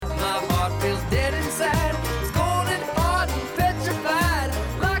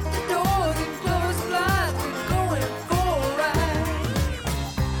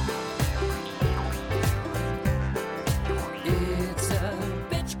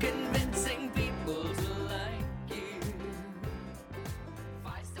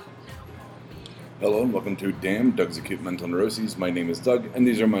Hello and welcome to Damn Doug's Acute Mental Neuroses. My name is Doug, and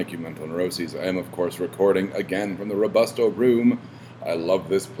these are my acute mental neuroses. I am, of course, recording again from the Robusto room. I love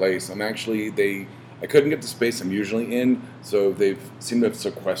this place. I couldn't get the space I'm usually in, so they've seemed to have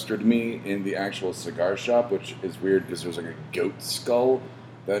sequestered me in the actual cigar shop, which is weird because there's like a goat skull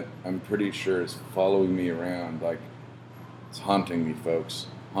that I'm pretty sure is following me around. Like, it's haunting me, folks.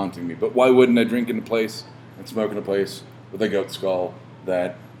 Haunting me. But why wouldn't I drink in a place and smoke in a place with a goat skull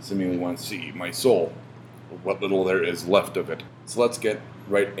that seemingly wants to eat my soul, what little there is left of it? So let's get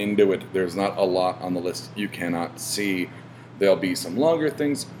right into it. There's not a lot on the list you cannot see. There'll be some longer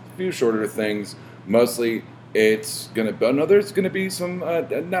things, a few shorter things. Mostly there's going to be some,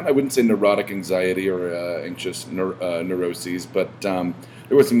 I wouldn't say neurotic anxiety or anxious neuroses, but there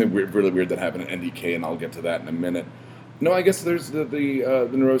was something really weird that happened at NDK, and I'll get to that in a minute. No, I guess there's the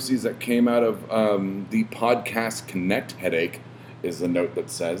neuroses that came out of the Podcast Connect headache, is the note that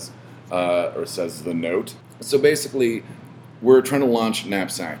says, or says the note. So basically, we're trying to launch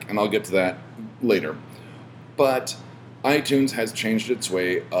Knapsack, and I'll get to that later. But iTunes has changed its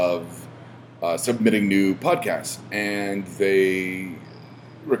way of submitting new podcasts, and they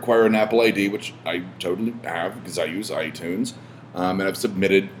require an Apple ID, which I totally have because I use iTunes, and I've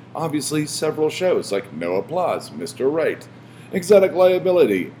submitted, obviously, several shows like No Applause, Mr. Right, Exotic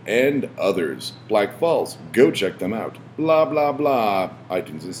Liability, and others. Black Falls, go check them out. Blah, blah, blah.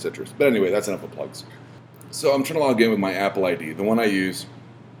 iTunes and Stitchers. But anyway, that's enough of plugs. So I'm trying to log in with my Apple ID, the one I use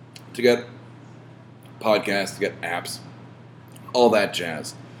to get podcasts, to get apps, all that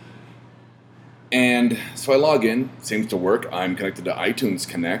jazz. And so I log in, seems to work. I'm connected to iTunes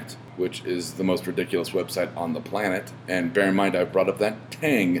Connect, which is the most ridiculous website on the planet. And bear in mind, I've brought up that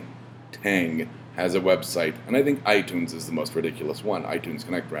Tang has a website, and I think iTunes is the most ridiculous one, iTunes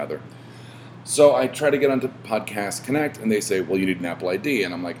Connect rather. So I try to get onto Podcast Connect, and they say, well, you need an Apple ID,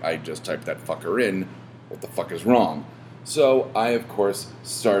 and I'm like, I just typed that fucker in, what the fuck is wrong? So I, of course,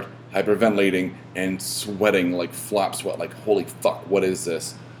 start hyperventilating and sweating like flop sweat, like holy fuck, what is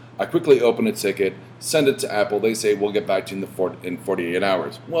this? I quickly open a ticket, send it to Apple, they say, we'll get back to you in 48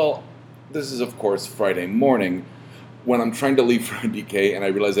 hours. Well, this is, of course, Friday morning, when I'm trying to leave for NDK, and I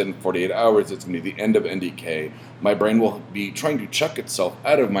realize that in 48 hours it's going to be the end of NDK, my brain will be trying to chuck itself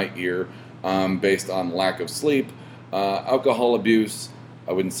out of my ear based on lack of sleep, alcohol abuse.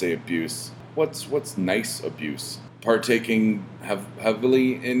 I wouldn't say abuse. What's nice abuse? Partaking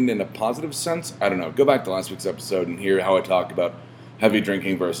heavily in a positive sense? I don't know. Go back to last week's episode and hear how I talk about heavy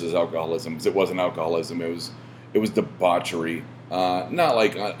drinking versus alcoholism, because it wasn't alcoholism. It was debauchery. Not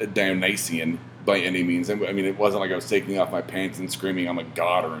like Dionysian by any means. I mean, it wasn't like I was taking off my pants and screaming I'm a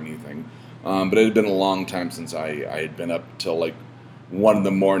god or anything. But it had been a long time since I had been up till like 1 in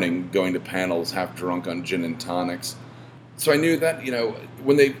the morning going to panels half drunk on gin and tonics. So I knew that,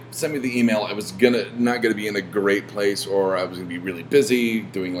 when they sent me the email, I was not gonna be in a great place, or I was gonna be really busy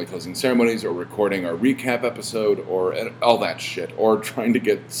doing like closing ceremonies or recording our recap episode or all that shit, or trying to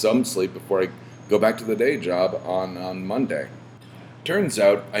get some sleep before I go back to the day job on Monday. Turns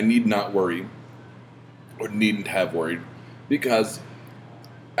out I need not worry, or needn't have worried, because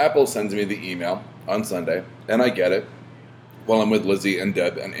Apple sends me the email on Sunday, and I get it while I'm with Lizzie and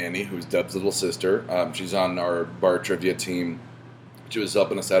Deb and Annie, who's Deb's little sister. She's on our bar trivia team. She was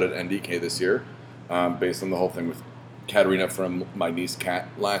helping us out at NDK this year, based on the whole thing with Katerina from My Niece Kat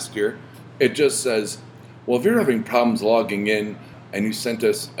last year. It just says, well, if you're having problems logging in and you sent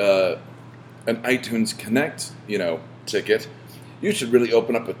us an iTunes Connect, ticket, you should really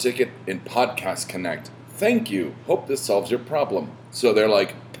open up a ticket in Podcast Connect. Thank you. Hope this solves your problem. So they're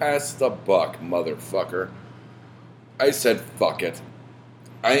like, pass the buck, motherfucker. I said, fuck it.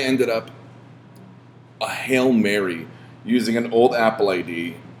 I ended up a Hail Mary using an old Apple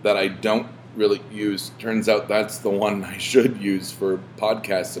ID that I don't really use. Turns out that's the one I should use for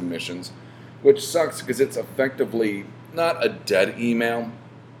podcast submissions, which sucks because it's effectively not a dead email.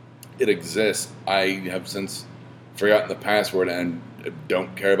 It exists. I have since forgotten the password and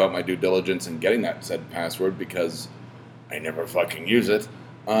don't care about my due diligence in getting that said password because I never fucking use it.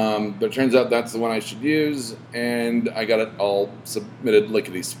 But it turns out that's the one I should use, and I got it all submitted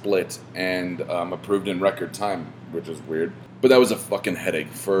lickety-split and approved in record time, which is weird. But that was a fucking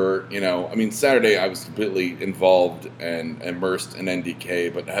headache for, Saturday I was completely involved and immersed in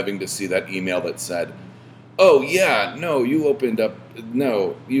NDK, but having to see that email that said, oh yeah, no,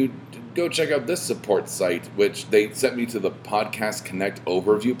 you go check out this support site, which they sent me to the Podcast Connect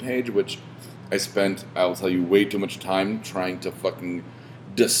overview page, which I spent, I'll tell you, way too much time trying to fucking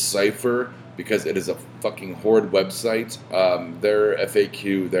decipher because it is a fucking horrid website. Their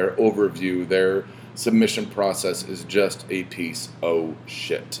FAQ, their overview, their submission process is just a piece of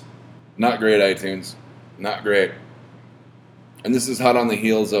shit. Not great iTunes. Not great. And this is hot on the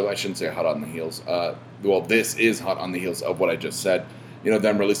heels of, I shouldn't say hot on the heels. Well, this is hot on the heels of what I just said.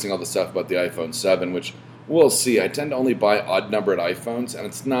 Them releasing all the stuff about the iPhone 7, which we'll see. I tend to only buy odd numbered iPhones, and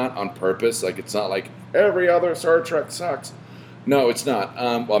it's not on purpose. Like, it's not like every other Star Trek sucks. No, it's not.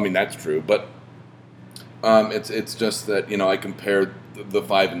 Well, I mean, that's true, but it's just that, I compared the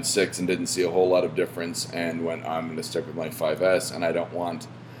 5 and 6 and didn't see a whole lot of difference, and went, I'm going to stick with my 5S, and I don't want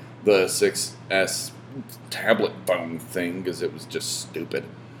the 6S tablet phone thing because it was just stupid.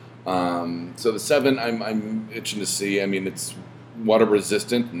 So the 7, I'm itching to see. I mean, it's water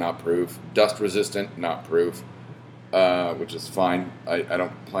resistant, not proof. Dust resistant, not proof. Which is fine. I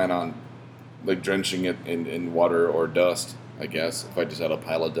don't plan on like drenching it in water or dust. I guess if I just had a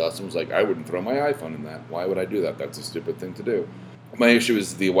pile of dust and was like, I wouldn't throw my iPhone in that. Why would I do that? That's a stupid thing to do. My issue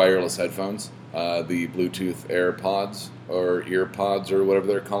is the wireless headphones, the Bluetooth AirPods or EarPods or whatever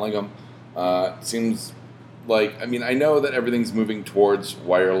they're calling them. Seems like, I mean, I know that everything's moving towards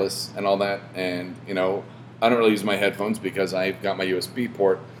wireless and all that, and, I don't really use my headphones because I've got my USB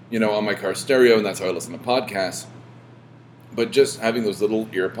port, on my car stereo, and that's how I listen to podcasts. But just having those little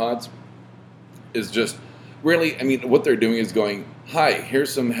EarPods is just really, I mean, what they're doing is going, hi,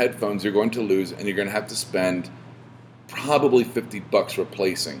 here's some headphones you're going to lose, and you're going to have to spend probably $50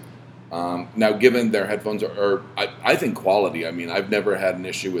 replacing. Now, given their headphones are I think quality. I mean, I've never had an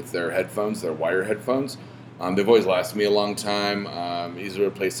issue with their headphones, their wire headphones. They've always lasted me a long time, easily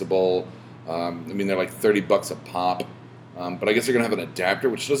replaceable. I mean, they're like $30 a pop. But I guess they're going to have an adapter,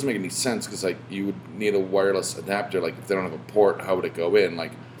 which doesn't make any sense because, like, you would need a wireless adapter. Like, if they don't have a port, how would it go in?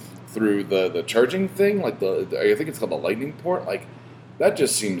 Like, through the charging thing? Like, I think it's called the lightning port? Like, that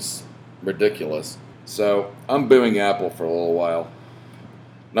just seems ridiculous. So, I'm booing Apple for a little while.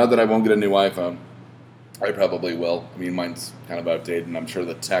 Not that I won't get a new iPhone. I probably will. I mean, mine's kind of outdated, and I'm sure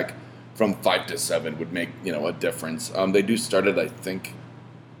the tech from 5 to 7 would make, a difference. They do start at, I think,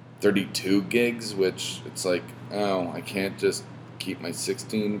 32 gigs, which it's like, oh, I can't just keep my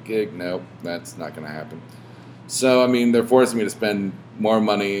 16 gig. No, that's not going to happen. So, I mean, they're forcing me to spend more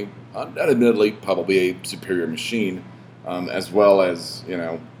money on, admittedly, probably a superior machine, as well as,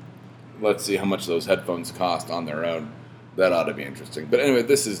 let's see how much those headphones cost on their own. That ought to be interesting. But anyway,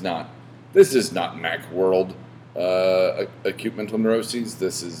 this is not Macworld acute mental neuroses.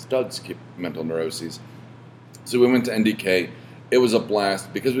 This is Doug's acute mental neuroses. So we went to NDK. It was a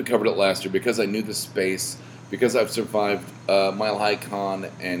blast because we covered it last year, because I knew the space, because I've survived Mile High Con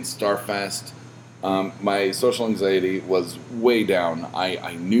and Starfest. My social anxiety was way down.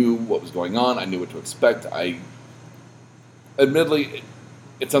 I knew what was going on. I knew what to expect. Admittedly,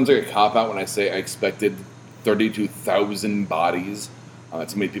 it sounds like a cop-out when I say I expected 32,000 bodies.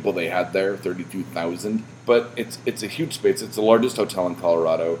 That's how many people they had there, 32,000. But it's a huge space. It's the largest hotel in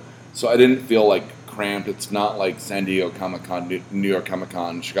Colorado. So I didn't feel like cramped. It's not like San Diego Comic-Con, New York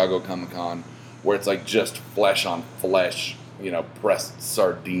Comic-Con, Chicago Comic-Con, where it's like just flesh on flesh, pressed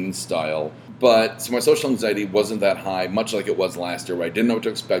sardine style. But so my social anxiety wasn't that high, much like it was last year, where I didn't know what to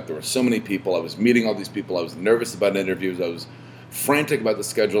expect. There were so many people. I was meeting all these people. I was nervous about interviews. I was frantic about the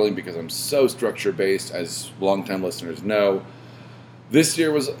scheduling because I'm so structure-based, as longtime listeners know. This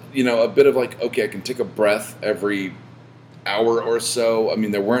year was, a bit of like, okay, I can take a breath every hour or so. I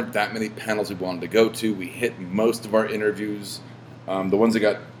mean, there weren't that many panels we wanted to go to. We hit most of our interviews. The ones that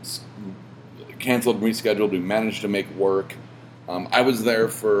got canceled and rescheduled, we managed to make work. I was there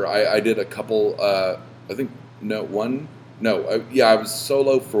for, I did a couple, I was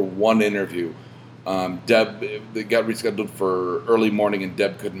solo for one interview. Deb, it got rescheduled for early morning, and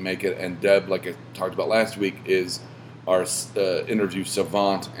Deb couldn't make it. And Deb, like I talked about last week, is our interview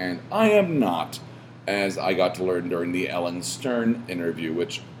savant, and I am not, as I got to learn during the Ellen Stern interview,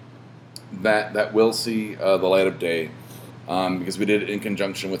 which that will see the light of day, because we did it in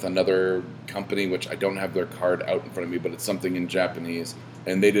conjunction with another company, which I don't have their card out in front of me, but it's something in Japanese,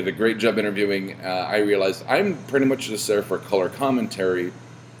 and they did a great job interviewing. I realized I'm pretty much just there for color commentary,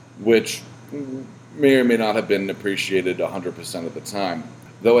 which may or may not have been appreciated 100% of the time.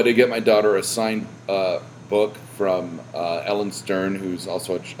 Though I did get my daughter a signed book from Ellen Stern, who's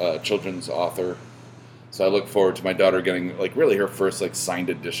also a children's author. So I look forward to my daughter getting, like, really her first, like, signed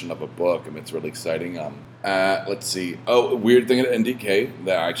edition of a book. I mean, it's really exciting. Let's see. Oh, a weird thing at NDK,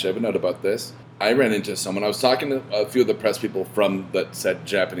 that I actually have a note about this. I ran into someone. I was talking to a few of the press people from that said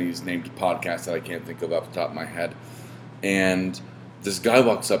Japanese named podcast that I can't think of off the top of my head. And this guy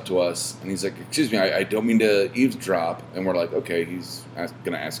walks up to us, and he's like, excuse me, I don't mean to eavesdrop. And we're like, okay, he's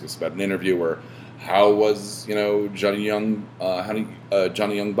going to ask us about an interview, or how was, Johnny Young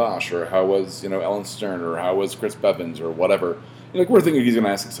Bosch, or how was, Ellen Stern, or how was Chris Bevins, or whatever. Like, we're thinking he's going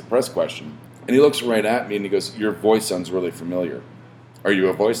to ask us a press question. And he looks right at me and he goes, your voice sounds really familiar. Are you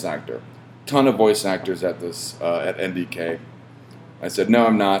a voice actor? Ton of voice actors at at NDK. I said, no,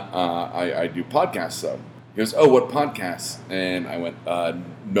 I'm not. I do podcasts, though. He goes, oh, what podcasts? And I went,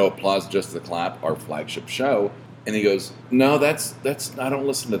 No Applause, Just the Clap, our flagship show. And he goes, no, that's I don't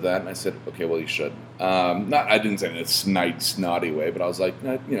listen to that. And I said, okay, well, you should. I didn't say it in a snotty way, but I was like,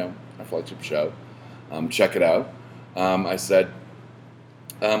 our flagship show. Check it out. I said,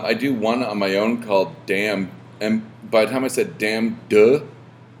 I do one on my own called Damn. And by the time I said Damn Duh,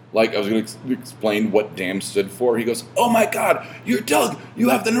 like I was going to explain what Damn stood for, he goes, oh my God, you're Doug. You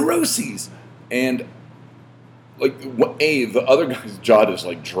have the neuroses. And the other guy's jaw just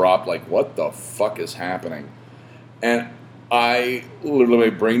like dropped, like, what the fuck is happening? And I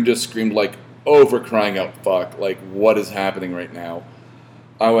literally, my brain just screamed like, oh, for crying out fuck, like, what is happening right now?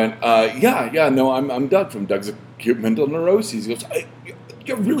 I went, no, I'm Doug from Doug's Acute Mental Neuroses. He goes,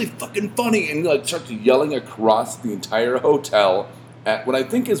 you're really fucking funny. And he like starts yelling across the entire hotel at what I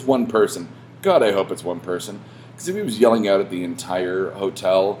think is one person. God, I hope it's one person. Because if he was yelling out at the entire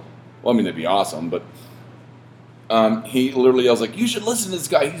hotel, well, I mean, that'd be awesome, but he literally yells like, you should listen to this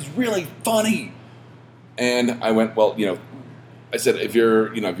guy. He's really funny. And I went, well, I said, if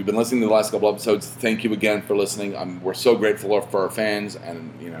you've been listening to the last couple episodes, thank you again for listening. We're so grateful for our fans,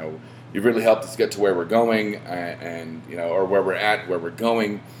 and, you've really helped us get to where we're going, or where we're at, where we're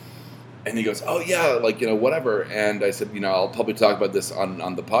going. And he goes, oh yeah, whatever. And I said, I'll probably talk about this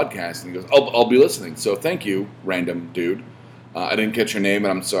on the podcast. And he goes, I'll be listening. So thank you, random dude. I didn't catch your name,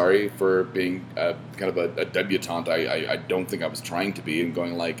 and I'm sorry for being kind of a debutante. I don't think I was trying to be, and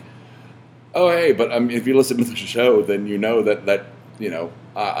going like, oh hey, but if you listen to the show, then you know that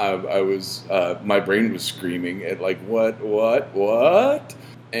I was my brain was screaming at like what,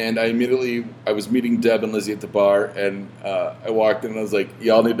 and I was meeting Deb and Lizzie at the bar, and I walked in and I was like,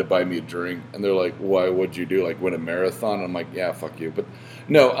 y'all need to buy me a drink, and they're like, why? What'd you do? Like win a marathon? I'm like, yeah, fuck you, but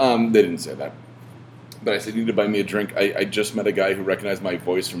no, they didn't say that. But I said, you need to buy me a drink. I just met a guy who recognized my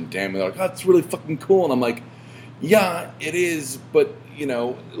voice from Damn, and they're like, oh, it's really fucking cool. And I'm like, yeah, it is, but,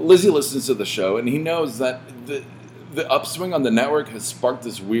 Lizzie listens to the show, and he knows that the upswing on the network has sparked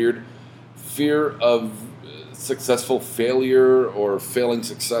this weird fear of successful failure or failing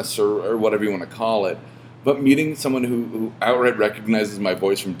success or whatever you want to call it. But meeting someone who outright recognizes my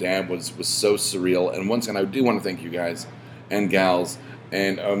voice from Damn was so surreal. And once again, I do want to thank you guys and gals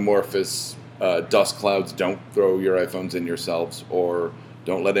and amorphous dust clouds. Don't throw your iPhones in yourselves, or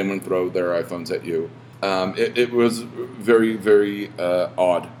don't let anyone throw their iPhones at you. It was very, very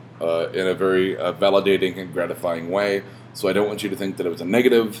odd in a very validating and gratifying way. So I don't want you to think that it was a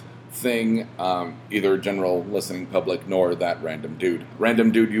negative thing, either general listening public nor that random dude.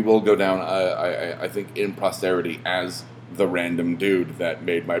 Random dude, you will go down, I think, in posterity as the random dude that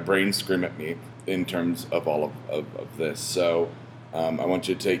made my brain scream at me in terms of all of this. So I want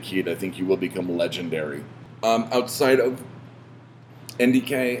you to take heed. I think you will become legendary. Outside of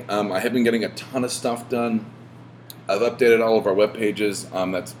NDK, I have been getting a ton of stuff done. I've updated all of our web pages.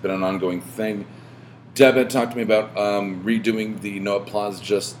 That's been an ongoing thing. Deb had talked to me about redoing the No Applause,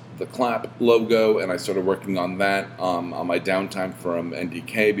 Just the Clap logo, and I started working on that on my downtime from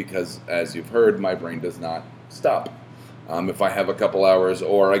NDK because, as you've heard, my brain does not stop. If I have a couple hours,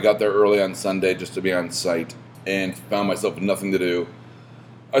 or I got there early on Sunday just to be on site and found myself with nothing to do,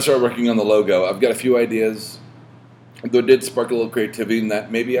 I started working on the logo. I've got a few ideas. Though it did spark a little creativity in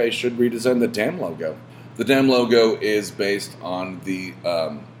that maybe I should redesign the Damn logo. The Damn logo is based on the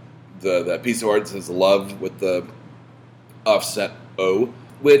piece of art that says love with the offset O,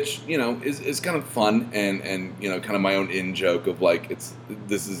 which, is kind of fun and kind of my own in-joke of like,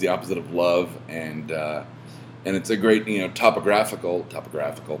 this is the opposite of love, and it's a great,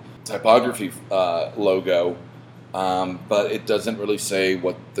 typography logo. But it doesn't really say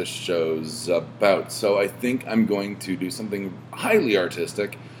what the show's about. So I think I'm going to do something highly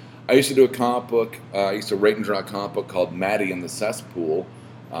artistic. I used to do a comic book. I used to write and draw a comic book called Maddie and the Cesspool.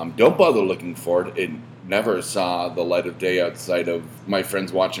 Don't bother looking for it. It never saw the light of day outside of my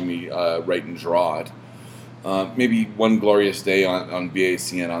friends watching me write and draw it. Maybe one glorious day on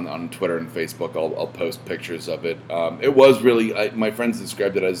BACN on Twitter and Facebook, I'll post pictures of it. It was really, my friends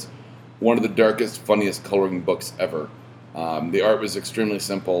described it as one of the darkest, funniest coloring books ever. The art was extremely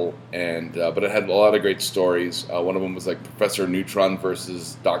simple, but it had a lot of great stories. One of them was like Professor Neutron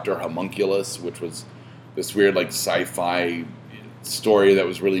versus Dr. Homunculus, which was this weird like sci-fi story that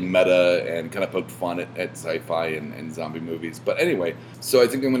was really meta and kind of poked fun at sci-fi and zombie movies. But anyway, so I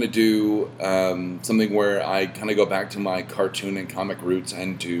think I'm going to do something where I kind of go back to my cartoon and comic roots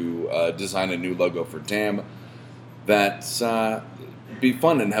and to design a new logo for Damn. that's be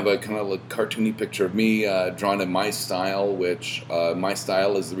fun and have a kind of like cartoony picture of me drawn in my style, which my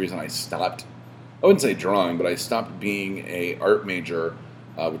style is the reason I stopped. I wouldn't say drawing, but I stopped being a art major,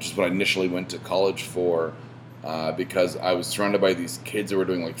 which is what I initially went to college for, because I was surrounded by these kids who were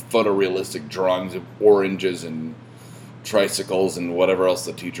doing like photorealistic drawings of oranges and tricycles and whatever else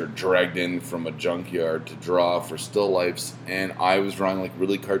the teacher dragged in from a junkyard to draw for still lifes, and I was drawing like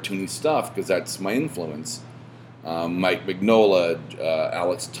really cartoony stuff because that's my influence. Mike Mignola,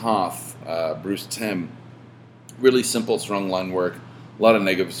 Alex Toth, Bruce Timm, really simple, strong line work, a lot of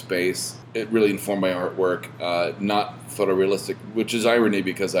negative space. It really informed my artwork, not photorealistic, which is irony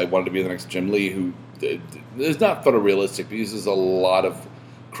because I wanted to be the next Jim Lee, who is not photorealistic, but uses a lot of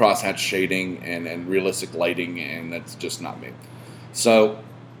crosshatch shading and realistic lighting, and that's just not me. So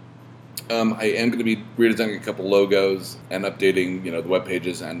I am going to be redesigning a couple logos and updating, the web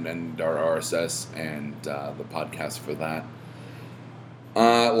pages and our RSS and the podcast for that.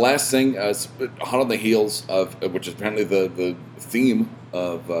 Last thing, hot on the heels of, which is apparently the theme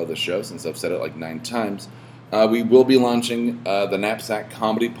of the show, since I've said it like 9 times, we will be launching the Knapsack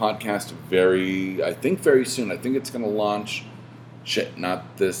Comedy Podcast I think very soon. I think it's going to launch,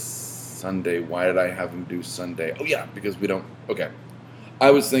 not this Sunday. Why did I have them do Sunday? Oh yeah, because we don't, okay. I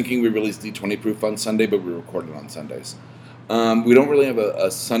was thinking we released D20 Proof on Sunday, but we recorded on Sundays. We don't really have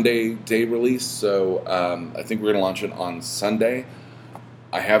a Sunday day release, so I think we're going to launch it on Sunday.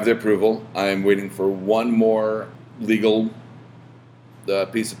 I have the approval. I'm waiting for one more legal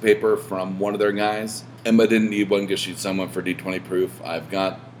piece of paper from one of their guys. Emma didn't need one because she's someone for D20 Proof. I've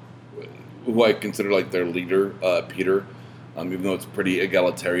got who I consider like their leader, Peter, even though it's pretty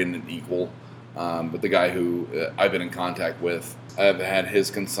egalitarian and equal. But the guy who I've been in contact with, I've had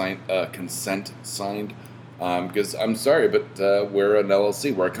his consent signed. Because I'm sorry, but we're an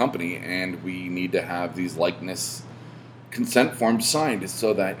LLC, we're a company, and we need to have these likeness consent forms signed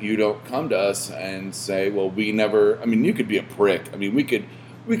so that you don't come to us and say, well, we never, you could be a prick. We could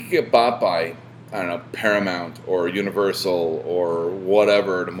get bought by, I don't know, Paramount or Universal or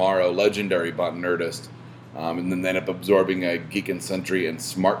whatever tomorrow, Legendary bought Nerdist, and then end up absorbing a Geek and Sentry and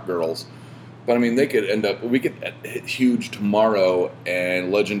Smart Girls. But they could end up, we could hit huge tomorrow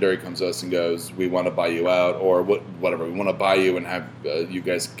and Legendary comes to us and goes, we want to buy you out, or whatever, we want to buy you and have you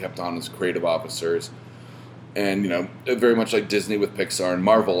guys kept on as creative officers. And, very much like Disney with Pixar and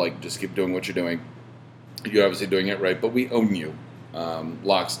Marvel, like, just keep doing what you're doing. You're obviously doing it right, but we own you.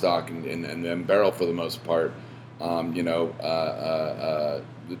 Lock, stock, and barrel for the most part. The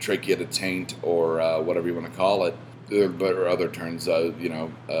trachea to taint, or whatever you want to call it. Or other terms,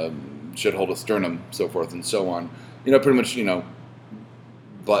 should hold a sternum, so forth and so on. Pretty much,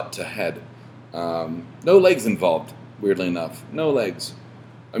 butt to head. No legs involved, weirdly enough. No legs.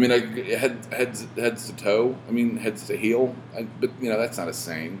 Heads to toe. Heads to heel. But that's not a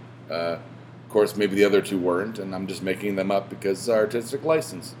saying. Of course, maybe the other two weren't, and I'm just making them up because it's our artistic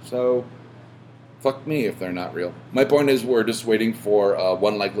license. So, fuck me if they're not real. My point is, we're just waiting for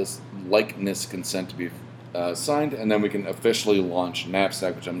one likeness consent to be signed, and then we can officially launch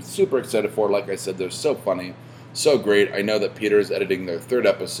Knapsack, which I'm super excited for. Like I said, they're so funny, so great. I know that Peter is editing their 3rd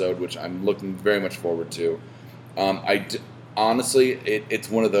episode, which I'm looking very much forward to. Honestly,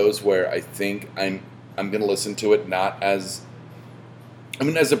 it's one of those where I think I'm going to listen to it not as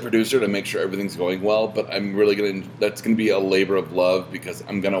as a producer to make sure everything's going well, but I'm really that's going to be a labor of love because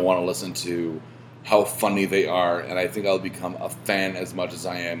I'm going to want to listen to how funny they are, and I think I'll become a fan as much as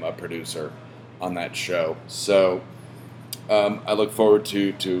I am a producer on that show. So I look forward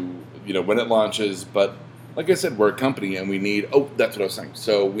to when it launches, but like I said, we're a company and we need, that's what I was saying.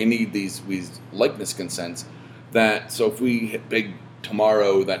 So we need these likeness consents so if we hit big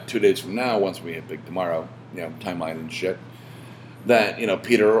tomorrow, that 2 days from now, once we hit big tomorrow, timeline and shit, that,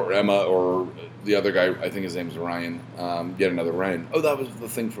 Peter or Emma or the other guy, I think his name's Ryan, yet another Ryan. Oh, that was the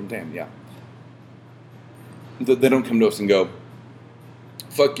thing from Dan, yeah. They don't come to us and go,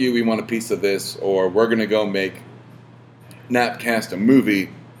 fuck you, we want a piece of this, or we're going to go make Knapsack a movie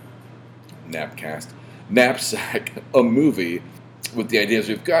with the ideas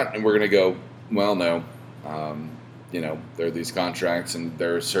we've got, and we're going to go, well, no. There are these contracts, and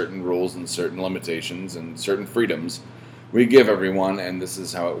there are certain rules and certain limitations and certain freedoms we give everyone, and this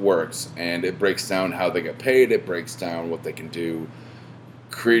is how it works. And it breaks down how they get paid. It breaks down what they can do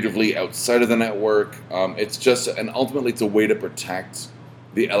creatively outside of the network. It's just, and ultimately, it's a way to protect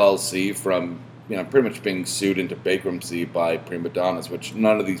the LLC from, pretty much being sued into bankruptcy by prima donnas, which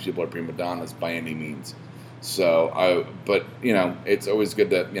none of these people are prima donnas by any means. So, but it's always good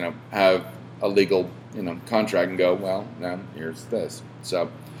to, have a legal contract and go, well, now here's this.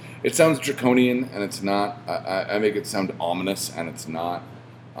 So it sounds draconian, and it's not. I make it sound ominous, and it's not.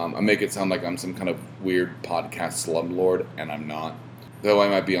 I make it sound like I'm some kind of weird podcast slumlord, and I'm not. Though I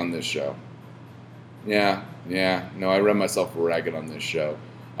might be on this show. Yeah, yeah. No, I run myself ragged on this show.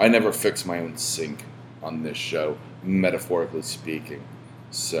 I never fix my own sink on this show, metaphorically speaking.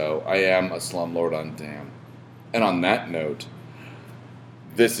 So I am a slumlord on Damn. And on that note,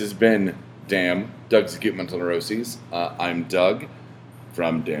 this has been Damn, Doug's Acute Mental Neuroses. I'm Doug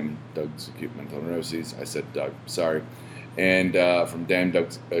from Damn, Doug's Acute Mental Neuroses. I said Doug, sorry. And from Damn,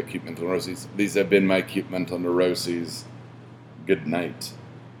 Doug's Acute Mental Neuroses. These have been my acute mental neuroses. Good night,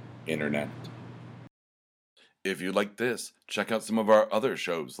 Internet. If you like this, check out some of our other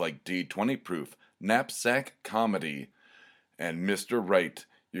shows like D20 Proof, Knapsack Comedy, and Mr. Right.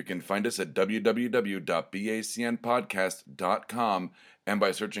 You can find us at www.bacnpodcast.com and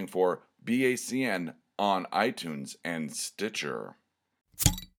by searching for BACN on iTunes and Stitcher.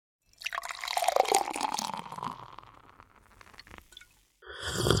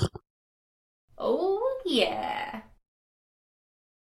 Oh, yeah.